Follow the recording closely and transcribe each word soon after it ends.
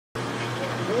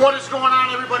What is going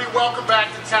on, everybody? Welcome back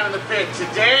to 10 in the Pit.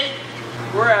 Today,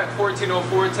 we're at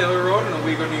 1404 Taylor Road in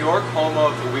Owego, New York, home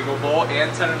of the Owego Bowl and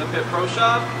 10 in the Pit Pro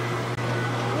Shop.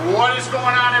 What is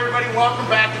going on, everybody? Welcome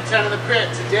back to 10 in the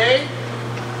Pit. Today,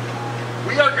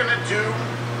 we are going to do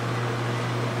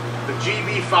the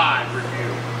GB5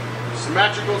 review.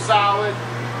 Symmetrical, solid.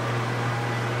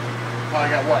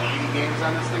 Probably got, what, 80 games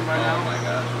on this thing by now? Oh my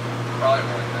god. Probably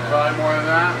more than that. Probably more than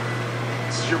that.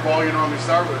 This is your ball you normally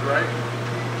start with, right?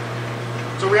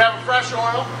 So we have a fresh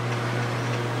oil.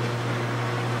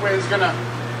 Qwinten's gonna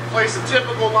play some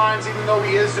typical lines, even though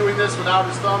he is doing this without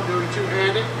his thumb, doing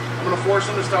two-handed. I'm gonna force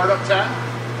him to start up 10,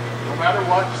 no matter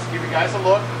what, just to give you guys a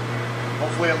look.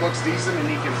 Hopefully it looks decent and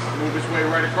he can move his way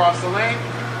right across the lane.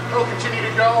 He'll continue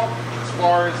to go as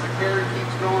far as the carry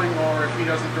keeps going, or if he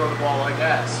doesn't throw the ball like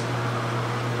ass.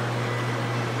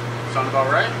 Sound about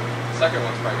right? Second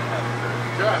one's probably gonna happen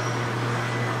first. Good.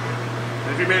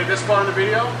 And if you made it this far in the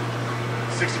video,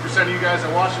 60% of you guys that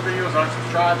watch the videos aren't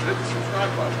subscribed. Hit the subscribe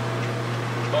button.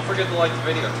 Don't forget to like the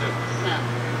video too. Yeah.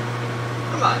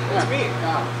 Come on, it's me.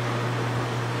 Yeah.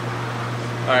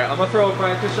 Alright, I'm gonna throw a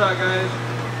practice shot, guys.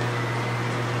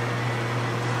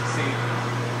 See.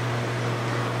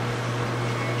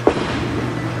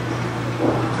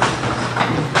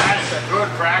 That is a good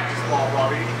practice ball,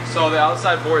 Bobby. So the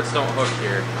outside boards don't hook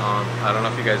here. I don't know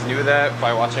if you guys knew that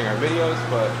by watching our videos,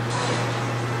 but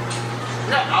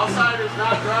yeah, outside is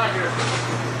not dry here.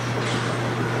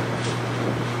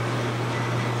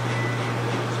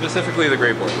 specifically the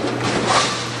gray board.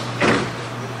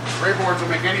 Gray boards will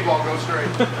make any ball go straight.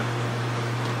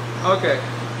 Okay,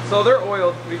 so they're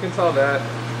oiled, we can tell that.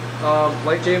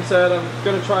 Like James said, I'm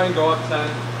gonna try and go up 10.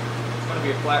 It's gonna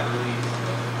be a flat release.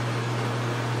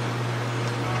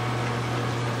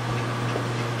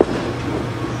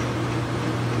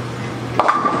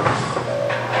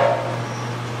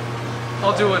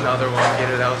 I'll do another one,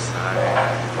 get it outside.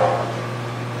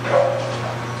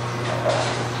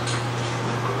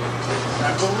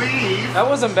 I believe. That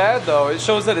wasn't bad though, it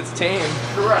shows that it's tame.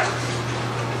 Correct.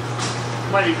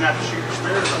 Might even have to shoot your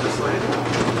spares on this lane.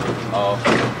 Oh.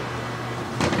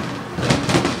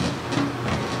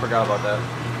 Forgot about that.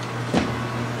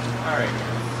 Alright.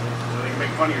 So they can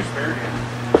make fun of your spare game.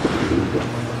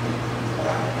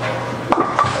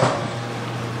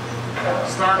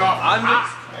 Start off. I'm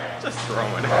just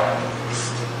throwing it.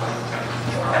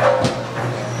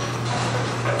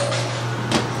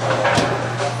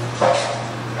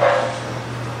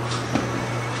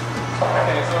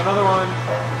 Okay, so another one.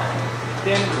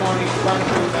 10 and 20, front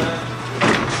through that.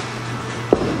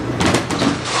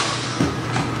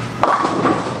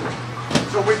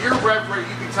 So when you're rev rate,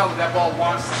 you can tell that ball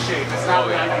wants to shake. It's not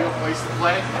the ideal place to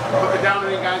play. Look it down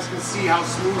and you guys can see how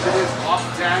smooth it is off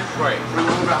 10. Right. With a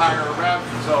little bit higher rev.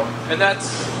 So, and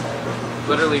that's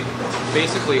literally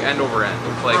basically end over end.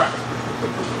 Like, correct.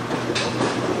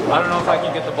 I don't know if I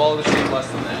can get the ball to shake less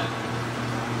than that.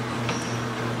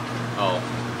 Oh.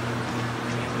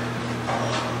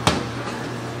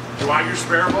 You want your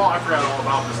spare ball? I forgot all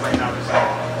about this lane out.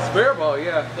 Spare ball,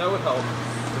 yeah, that would help.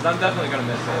 Because I'm definitely going to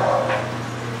miss it.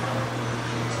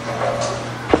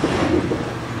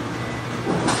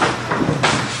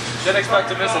 Didn't expect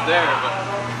to miss it there, but...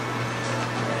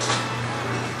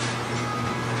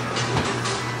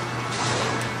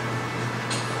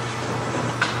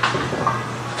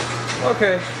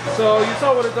 Okay, so you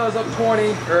saw what it does up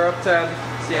 20, or up 10,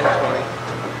 standing 20.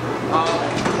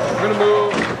 We're going to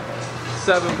move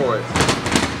 7 boards.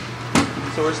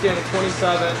 So we're standing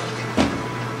 27.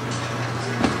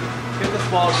 Get this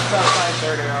ball just outside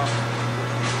third arrow.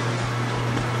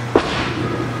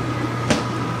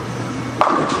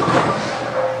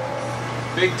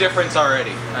 Big difference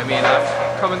already. I mean,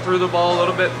 I'm coming through the ball a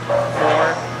little bit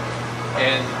more,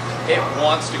 and it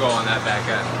wants to go on that back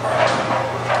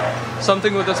end.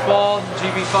 Something with this ball,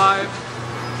 GB5,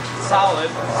 solid,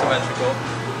 symmetrical.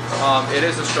 It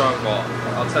is a strong ball,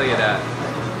 I'll tell you that.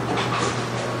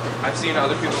 I've seen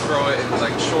other people throw it in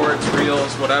like shorts,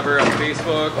 reels, whatever, on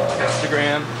Facebook,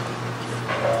 Instagram.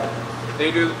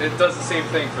 It does the same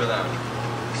thing for them.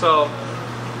 So,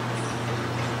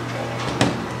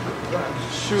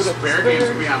 shoot it. Spare games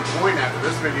will be on point after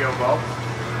this video, Bo.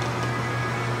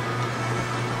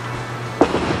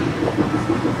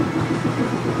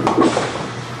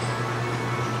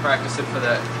 Practice it for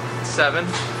that 7.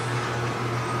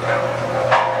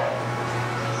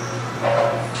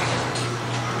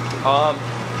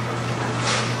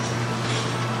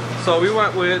 So we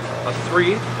went with a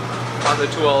 3 on the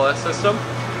 2LS system.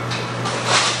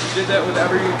 We did that with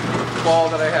every ball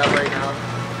that I have right now.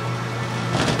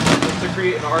 Just to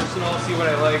create an arsenal, see what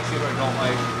I like, see what I don't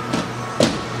like.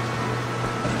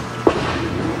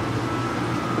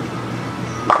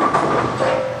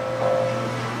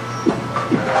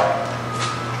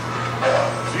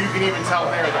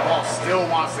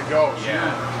 plus it goes.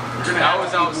 Yeah. You're gonna That have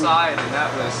was to keep outside, and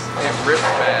that was, it ripped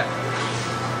back.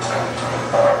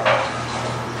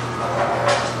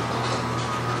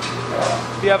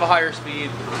 If you have a higher speed,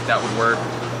 that would work.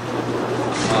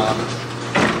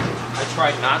 I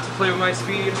tried not to play with my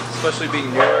speed, especially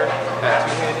being newer at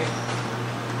two-handing.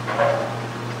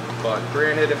 But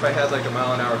granted, if I had like a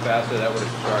mile an hour faster, that would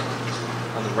have struck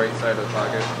on the right side of the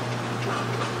pocket.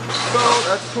 So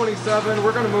that's 27.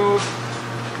 We're gonna move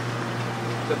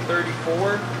to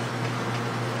 34.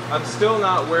 I'm still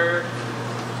not where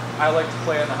I like to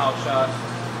play on the house shot.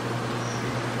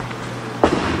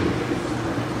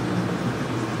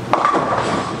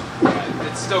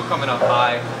 It's still coming up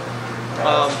high.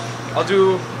 I'll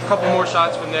do a couple more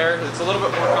shots from there. It's a little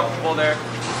bit more comfortable there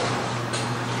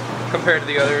compared to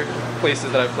the other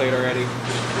places that I've played already.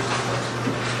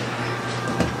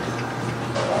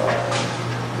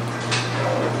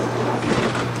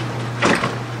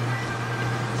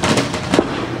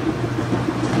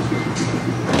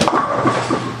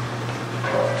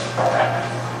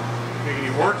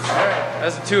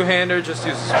 As a two-hander, just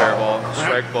use a spare ball,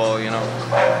 strike ball, you know.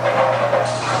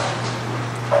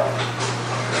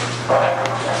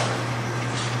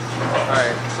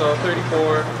 Alright, so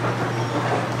 34.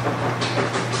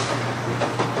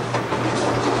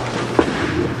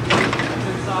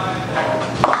 Inside.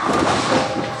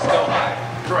 Still high.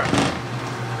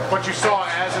 Correct. But you saw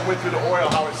as it went through the oil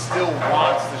how it still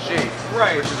wants the shape.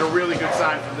 Right. Which is a really good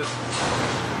sign for this.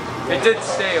 It did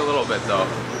stay a little bit though.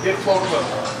 It did float a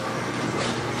little.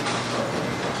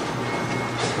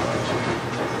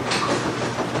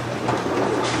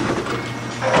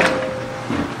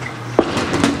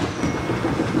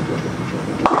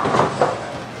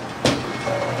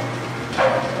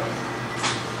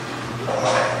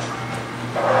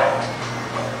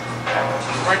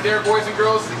 Right there, boys and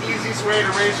girls, is the easiest way to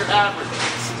raise your average.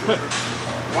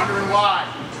 Wondering why?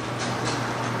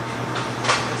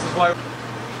 This is why.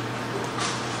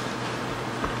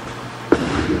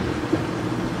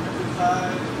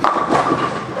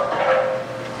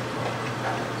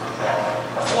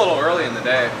 It's a little early in the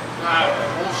day. Ah,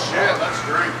 bullshit, let's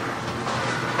drink.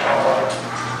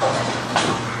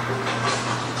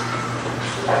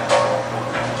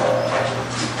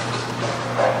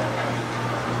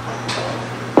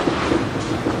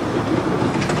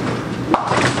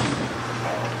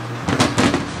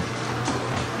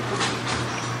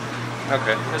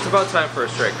 Okay, it's about time for a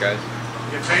strike, guys.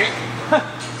 You think?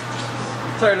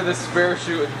 Tired of this spare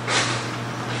shooting.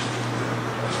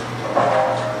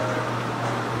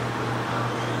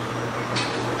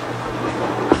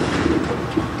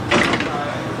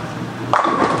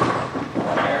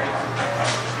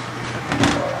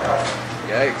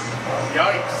 Yikes.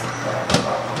 Yikes.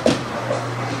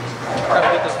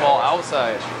 Gotta get this ball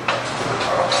outside.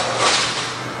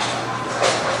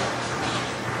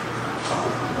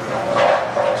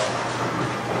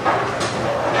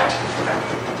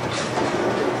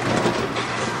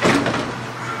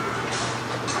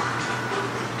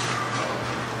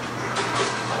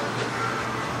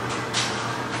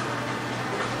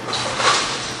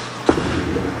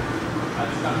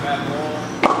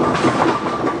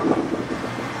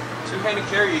 Two-handed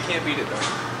carry, you can't beat it though.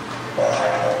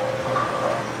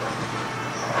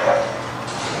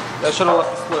 That should have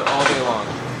left the split all day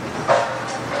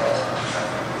long.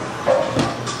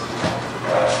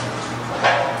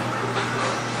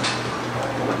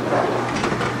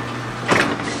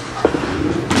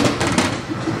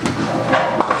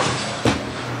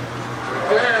 Right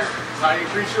there. That's how you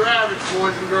increase your average,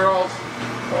 boys and girls.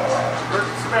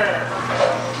 Perfect spare.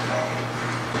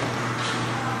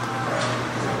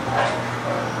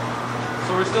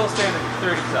 So we're still standing at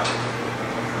 37.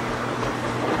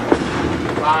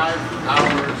 5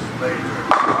 hours later.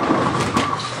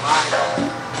 5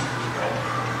 hours.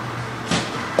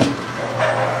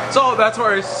 So that's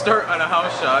where I start on a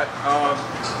house shot.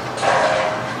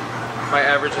 My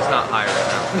average is not high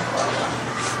right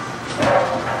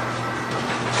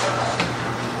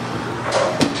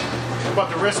But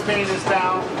the wrist pain is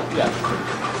down. now. Yeah.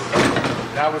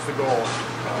 That was the goal.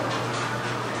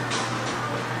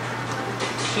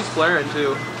 She's flaring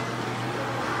too.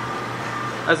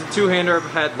 As a two-hander,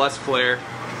 I've had less flare.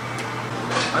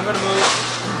 I'm gonna move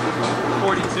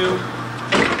 42.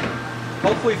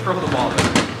 Hopefully throw the ball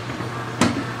there.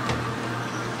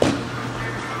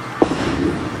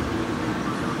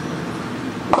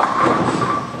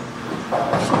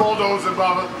 Just bulldoze it,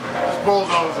 Bubba. Just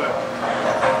bulldoze it.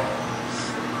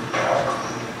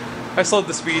 I slowed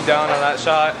the speed down on that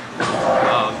shot.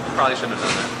 Probably shouldn't have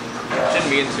done that.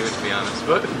 Didn't mean to be honest,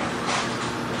 but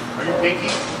Are you pinky?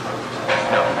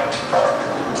 no.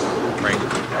 ring.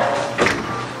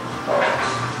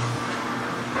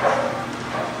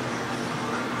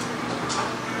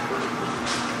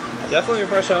 Definitely a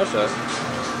fresh house shot.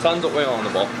 Tons of oil on the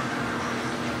ball.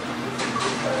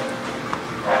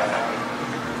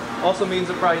 Also means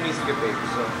it probably needs to get baked,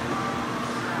 so.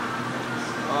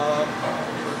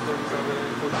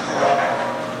 37, 42.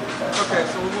 Okay,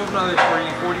 so we'll move another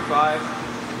 3, 45.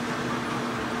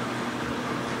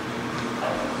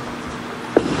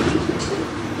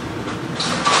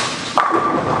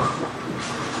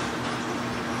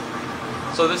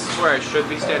 So this is where I should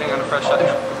be standing on a fresh shot.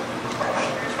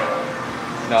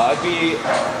 No, I'd be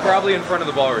probably in front of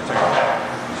the ball return.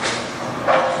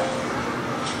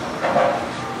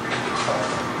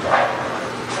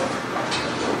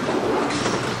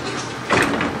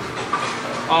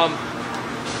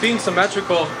 Being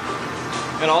symmetrical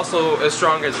and also as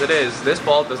strong as it is, this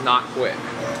ball does not quit.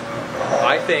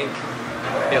 I think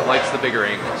it likes the bigger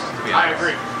angles, to be honest. I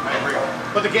agree.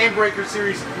 But the GameBreaker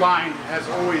series line has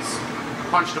always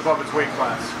punched above its weight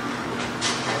class.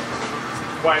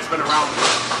 That's why it's been around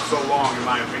so long, in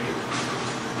my opinion.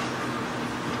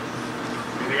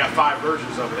 I mean, they got 5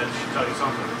 versions of it. That should tell you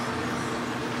something.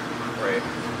 Right.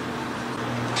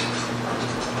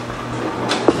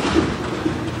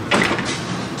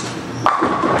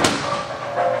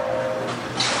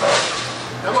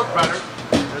 That looked better.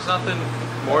 There's nothing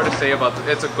more to say about it.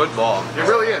 It's a good ball. It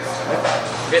really is.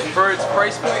 For its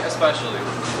price point especially.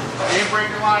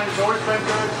 GameBreaker line has always been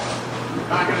good.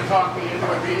 Not going to talk me into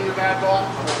it being a bad ball.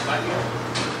 I won't let you.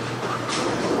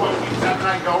 What, keeps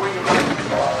Ebonite going?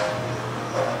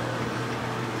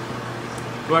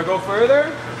 Do I go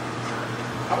further?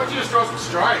 How about you just throw some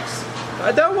strikes?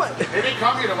 I don't want. They didn't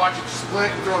come here to watch you split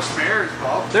and throw spares,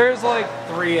 Bob. There's like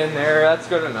 3 in there. That's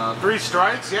good enough. 3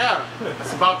 strikes? Yeah.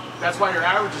 That's why your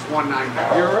average is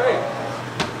 190. You're right.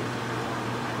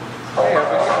 Hey, I've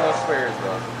been getting those spares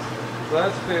though. So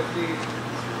that's 50.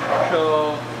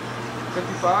 So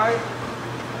 55.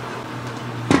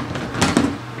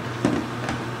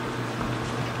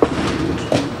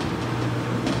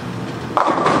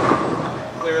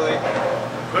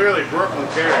 Clearly, Brooklyn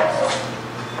carries.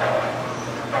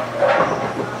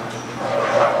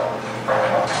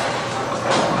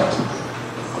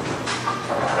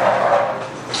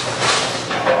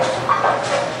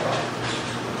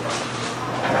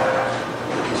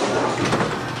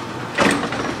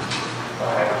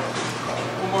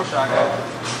 One more shot, guys.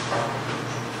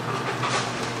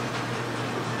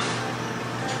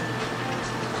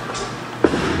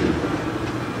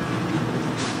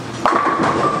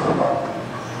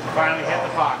 Finally hit the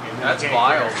pocket. That's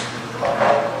wild.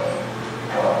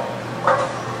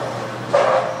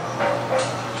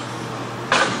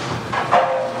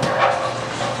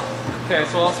 Okay,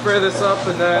 so I'll spray this up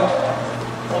and then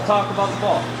we'll talk about the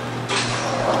ball.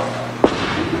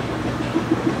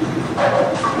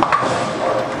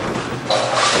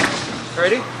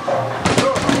 Ready?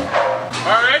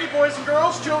 Alrighty, boys and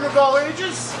girls, children of all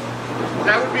ages.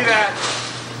 That would be that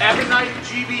Ebonite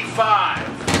GB5.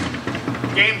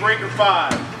 GameBreaker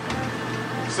 5.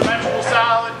 Symmetrical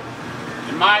solid.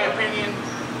 In my opinion,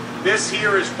 this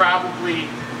here is probably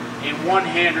a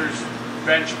one-hander's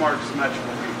benchmark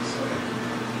symmetrical piece.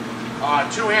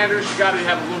 Two-handers, you got to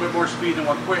have a little bit more speed than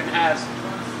what Qwinten has.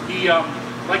 He,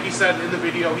 like he said in the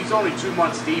video, he's only 2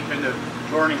 months deep into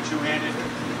learning two-handed.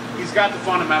 He's got the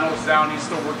fundamentals down. He's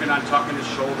still working on tucking his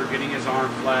shoulder, getting his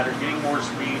arm flatter, getting more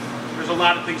speed. There's a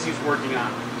lot of things he's working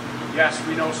on. Yes,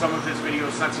 we know some of his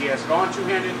videos, since he has gone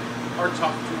two-handed, are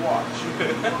tough to watch.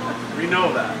 We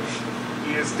know that.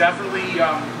 He is definitely...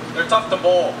 They're tough to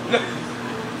bowl.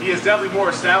 He is definitely more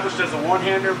established as a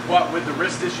one-hander, but with the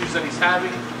wrist issues that he's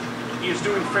having, he is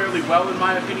doing fairly well, in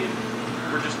my opinion.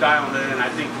 We're just dialing it in. I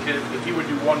think if he would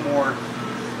do one more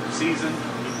season,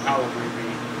 he'd probably be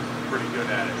pretty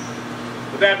good at it.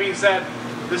 With that being said,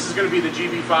 this is going to be the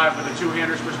GB5 from the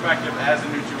two-hander's perspective as a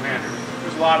new two-hander.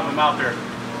 There's a lot of them out there.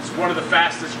 It's one of the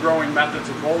fastest growing methods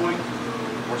of bowling,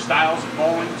 or styles of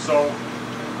bowling, so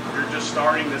if you're just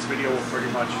starting, this video will pretty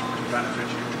much benefit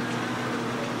you.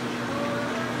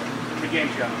 How many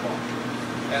games you got in the ball?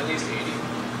 At least 80.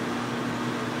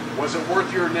 Was it worth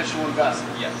your initial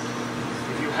investment? Yes.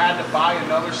 If you had to buy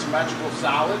another symmetrical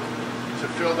solid to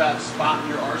fill that spot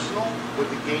in your arsenal, would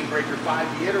the GameBreaker 5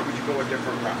 be it, or would you go a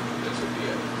different route? This would be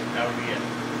it. That would be it.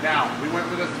 Now, we went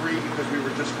with a 3 because we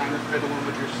were just kind of fiddling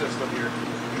with your system here.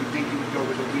 You think you would go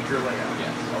with a weaker layout?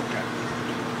 Yes. Okay.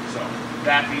 So,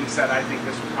 that being said, I think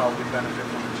this would probably benefit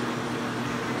from the 2.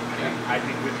 Okay. I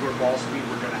think with your ball speed,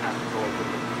 we're going to have to go a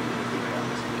little bit weaker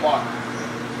layouts. But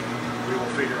we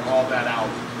will figure all that out.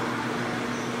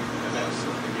 And then Yes.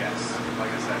 Yes. Like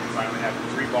I said, we finally have a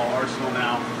 3-ball arsenal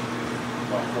now.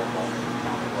 Well, 4-ball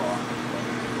overall.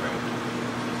 Right.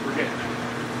 We're getting there.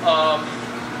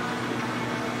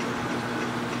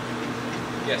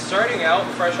 Yeah, starting out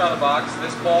fresh out of the box,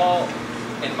 this ball,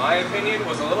 in my opinion,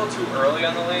 was a little too early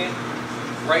on the lane.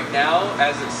 Right now,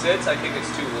 as it sits, I think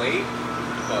it's too late.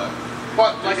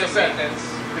 But like I said,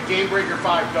 the GameBreaker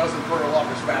 5 doesn't burl up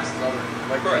as fast as other,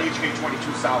 like the HK22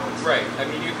 solids. Right. I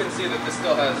mean, you can see that this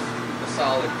still has a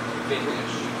solid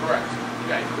finish. Correct.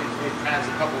 Yeah, it has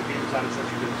a couple of games on it since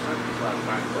you did the circuits last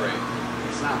time. Right.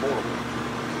 It's not horrible.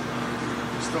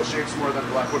 It still shapes more than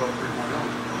Black Widow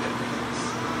 3.0.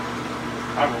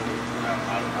 I will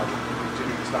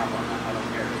continue to stomp on that. I don't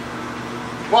care.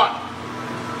 But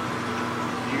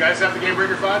you guys have the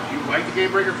GameBreaker 5? Do you like the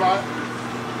GameBreaker 5?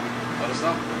 Let us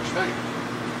know what you think.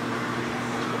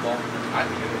 Ball. I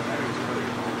think it is. I think it's a really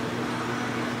good ball.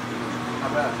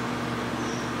 Not bad.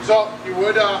 So you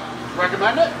would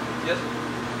recommend it? Yes.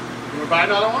 You would buy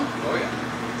another one? Oh yeah.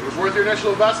 It was worth your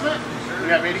initial investment? Sure. We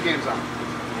have 80 games on it.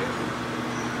 Yeah.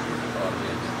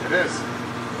 It is.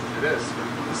 It is.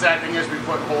 The sad thing is we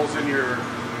put holes in your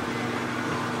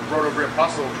Roto-Grip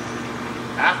Hustle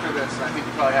after this, and I think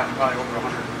you probably have over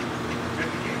 150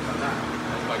 games on that.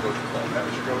 That's my go-to ball. That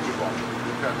was your go-to ball.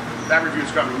 Okay. That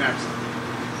review's coming next.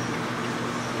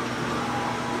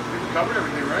 I think we covered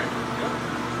everything, right?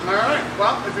 Yeah. Alright.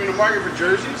 Well, if you're in the market for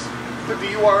jerseys, click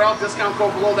the URL, discount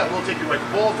code below. That will take you right to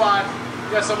Bull5.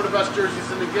 You got some of the best jerseys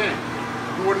in the game.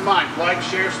 If you wouldn't mind, like,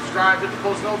 share, subscribe, hit the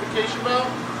post notification bell.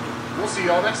 We'll see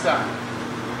y'all next time.